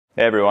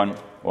Hey everyone,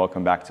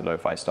 welcome back to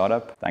Lofi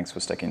Startup. Thanks for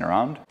sticking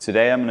around.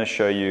 Today I'm going to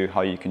show you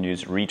how you can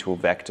use Retool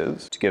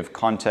Vectors to give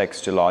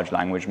context to large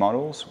language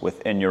models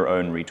within your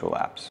own Retool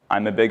apps.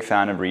 I'm a big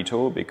fan of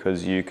Retool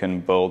because you can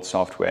build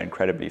software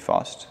incredibly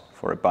fast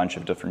for a bunch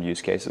of different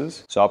use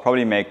cases. So I'll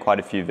probably make quite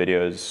a few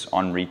videos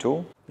on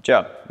Retool. But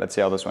yeah, let's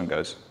see how this one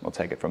goes. We'll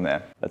take it from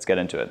there. Let's get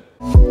into it.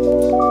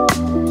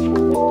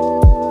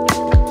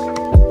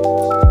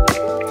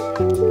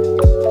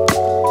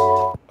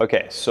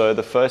 Okay, so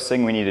the first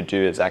thing we need to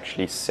do is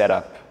actually set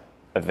up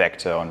a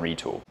vector on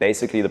Retool.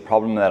 Basically, the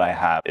problem that I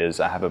have is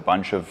I have a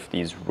bunch of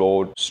these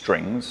raw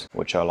strings,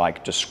 which are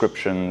like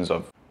descriptions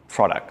of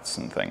products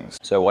and things.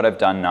 So what I've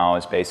done now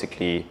is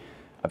basically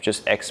I've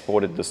just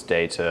exported this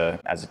data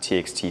as a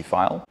TXT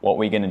file. What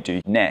we're going to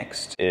do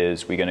next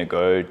is we're going to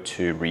go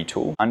to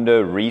Retool.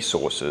 Under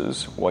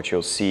Resources, what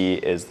you'll see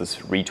is this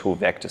Retool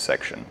Vector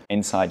section.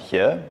 Inside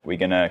here, we're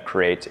going to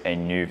create a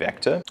new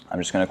vector. I'm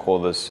just going to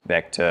call this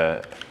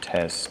vector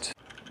test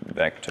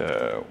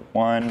vector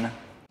 1.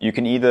 You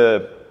can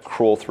either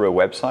crawl through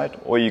a website,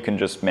 or you can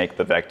just make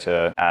the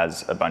vector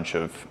as a bunch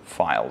of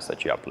files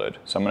that you upload.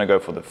 So I'm going to go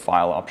for the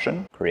file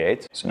option,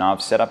 create. So now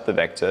I've set up the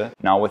vector.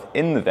 Now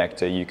within the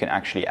vector, you can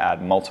actually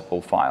add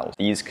multiple files.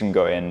 These can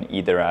go in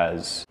either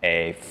as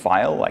a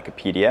file, like a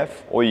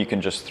PDF, or you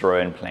can just throw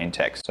in plain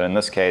text. So in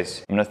this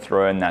case, I'm going to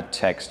throw in that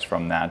text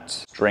from that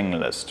string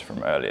list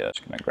from earlier.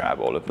 Just going to grab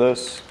all of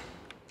this.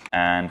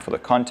 And for the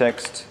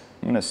context,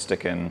 I'm going to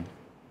stick in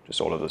just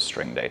all of the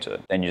string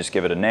data. Then you just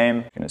give it a name.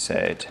 I'm going to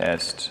say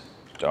test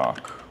doc1,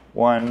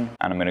 and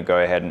I'm going to go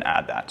ahead and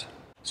add that.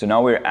 So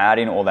now we're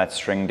adding all that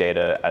string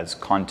data as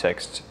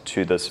context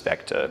to this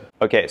vector.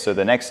 Okay, so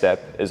the next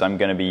step is I'm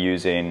going to be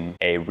using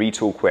a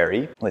Retool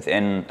query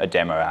within a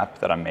demo app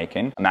that I'm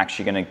making. I'm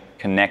actually going to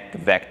connect the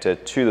vector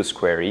to this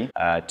query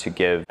to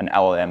give an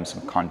LLM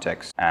some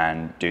context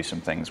and do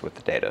some things with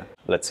the data.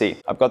 Let's see.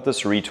 I've got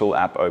this Retool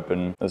app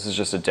open. This is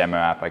just a demo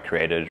app I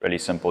created, really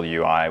simple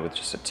UI with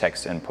just a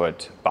text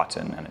input,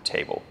 button, and a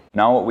table.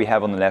 Now what we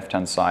have on the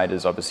left-hand side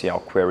is obviously our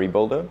query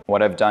builder.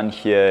 What I've done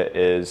here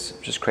is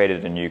just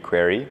created a new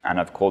query, and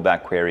I've called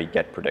that query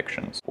get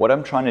predictions. What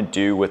I'm trying to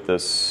do with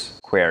this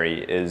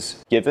query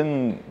is,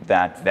 given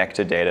that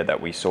vector data that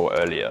we saw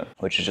earlier,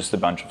 which is just a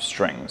bunch of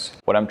strings,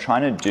 what I'm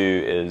trying to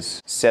do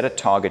is set a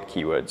target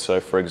keyword. So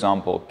for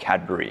example,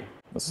 Cadbury.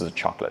 This is a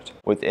chocolate.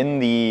 Within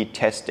the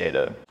test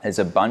data, there's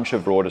a bunch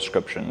of raw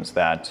descriptions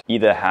that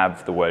either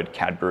have the word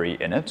Cadbury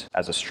in it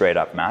as a straight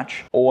up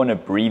match, or an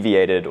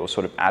abbreviated or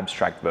sort of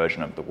abstract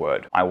version of the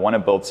word. I want to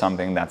build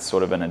something that's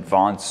sort of an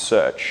advanced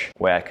search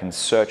where I can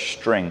search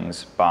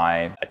strings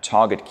by a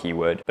target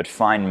keyword, but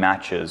find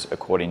matches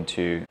according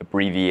to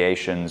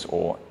abbreviations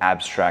or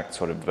abstract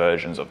sort of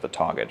versions of the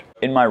target.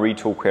 In my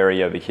Retool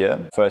query over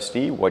here,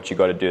 firstly, what you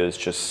got to do is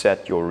just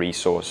set your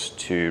resource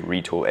to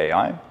Retool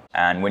AI.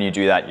 And when you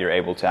do that, you're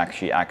able to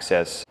actually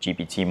access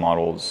GPT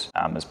models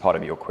as part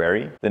of your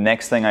query. The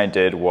next thing I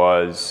did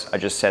was I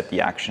just set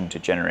the action to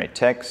generate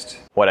text.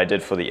 What I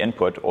did for the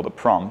input or the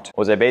prompt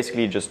was I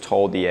basically just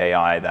told the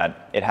AI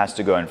that it has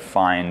to go and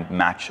find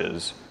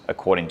matches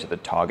according to the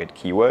target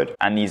keyword.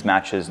 And these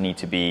matches need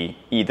to be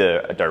either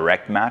a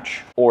direct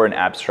match or an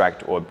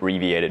abstract or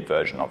abbreviated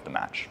version of the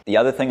match. The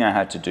other thing I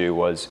had to do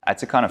was I had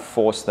to kind of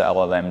force the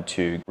LLM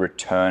to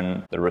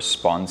return the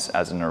response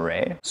as an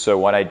array. So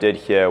what I did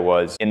here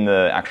was in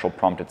the actual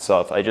prompt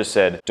itself, I just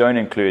said, don't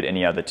include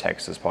any other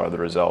text as part of the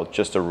result,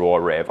 just a raw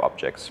array of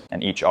objects.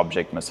 And each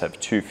object must have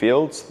two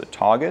fields, the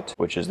target,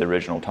 which is the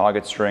original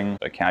target string,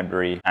 so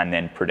Cadbury, and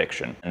then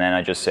prediction. And then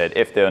I just said,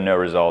 if there are no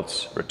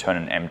results, return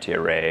an empty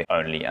array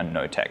only and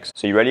no text.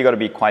 So you really got to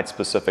be quite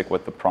specific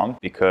with the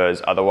prompt,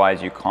 because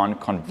otherwise you can't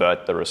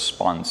convert the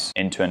response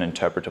into an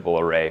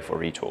interpretable array for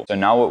Retool. So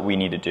now what we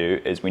need to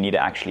do is we need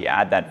to actually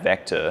add that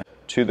vector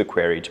to the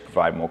query to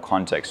provide more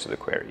context to the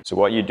query. So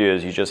what you do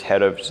is you just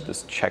head over to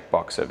this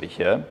checkbox over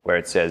here where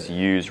it says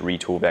use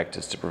Retool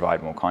Vectors to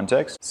provide more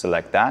context.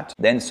 Select that,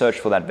 then search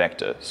for that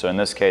vector. So in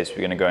this case, we're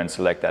going to go and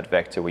select that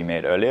vector we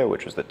made earlier,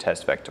 which was the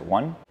test vector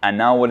 1. And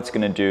now what it's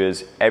going to do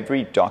is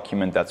every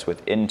document that's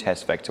within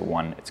test vector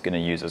 1, it's going to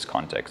use as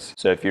context.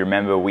 So if you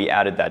remember, we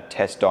added that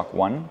test doc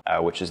 1,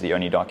 which is the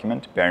only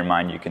document. Bear in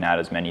mind, you can add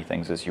as many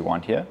things as you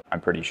want here.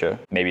 I'm pretty sure.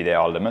 Maybe there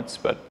are limits,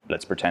 but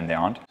let's pretend they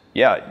aren't.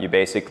 Yeah, you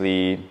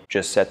basically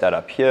just set that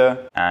up here,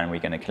 and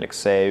we're going to click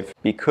save.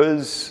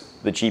 Because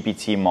the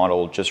GPT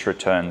model just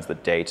returns the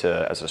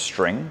data as a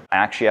string, I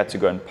actually had to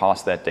go and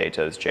pass that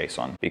data as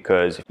JSON,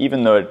 because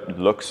even though it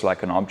looks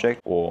like an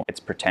object or it's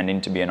pretending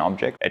to be an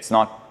object, it's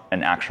not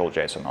an actual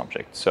JSON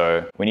object.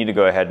 So we need to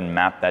go ahead and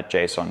map that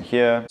JSON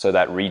here so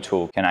that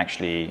Retool can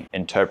actually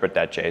interpret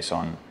that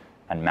JSON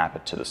and map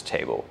it to this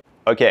table.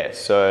 Okay,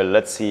 so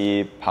let's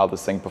see how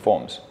this thing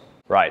performs.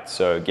 Right,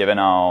 so given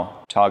our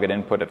target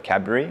input of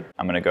Cadbury,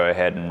 I'm going to go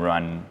ahead and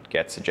run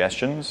get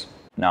suggestions.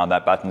 Now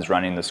that button's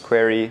running this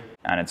query,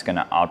 and it's going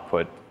to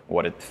output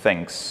what it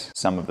thinks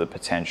some of the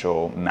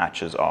potential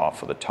matches are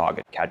for the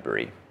target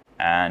Cadbury.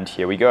 And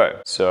here we go.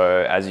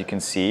 So as you can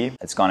see,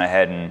 it's gone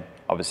ahead and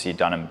obviously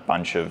done a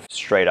bunch of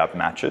straight up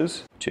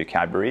matches to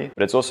Cadbury,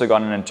 but it's also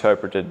gone and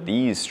interpreted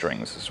these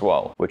strings as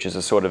well, which is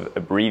a sort of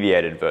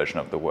abbreviated version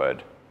of the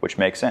word, which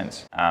makes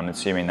sense.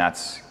 Assuming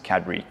that's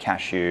Cadbury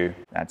Cashew,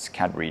 that's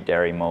Cadbury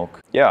Dairy Milk.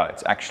 Yeah,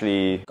 it's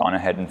actually gone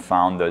ahead and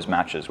found those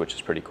matches, which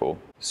is pretty cool.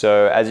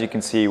 So as you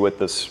can see with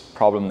this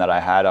problem that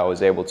I had, I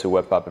was able to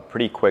whip up a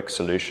pretty quick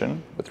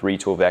solution with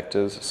Retool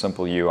Vectors,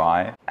 simple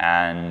UI,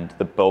 and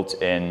the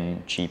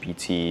built-in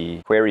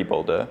GPT query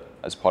builder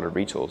as part of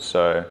Retool.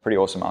 So pretty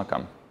awesome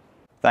outcome.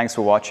 Thanks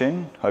for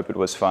watching. Hope it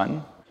was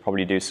fun.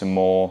 Probably do some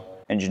more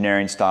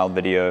engineering style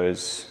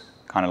videos,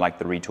 kind of like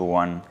the Retool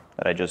one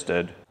that I just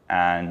did.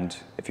 And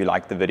if you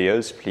like the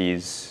videos,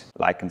 please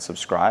like and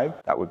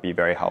subscribe. That would be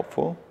very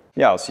helpful.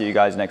 Yeah, I'll see you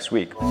guys next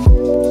week.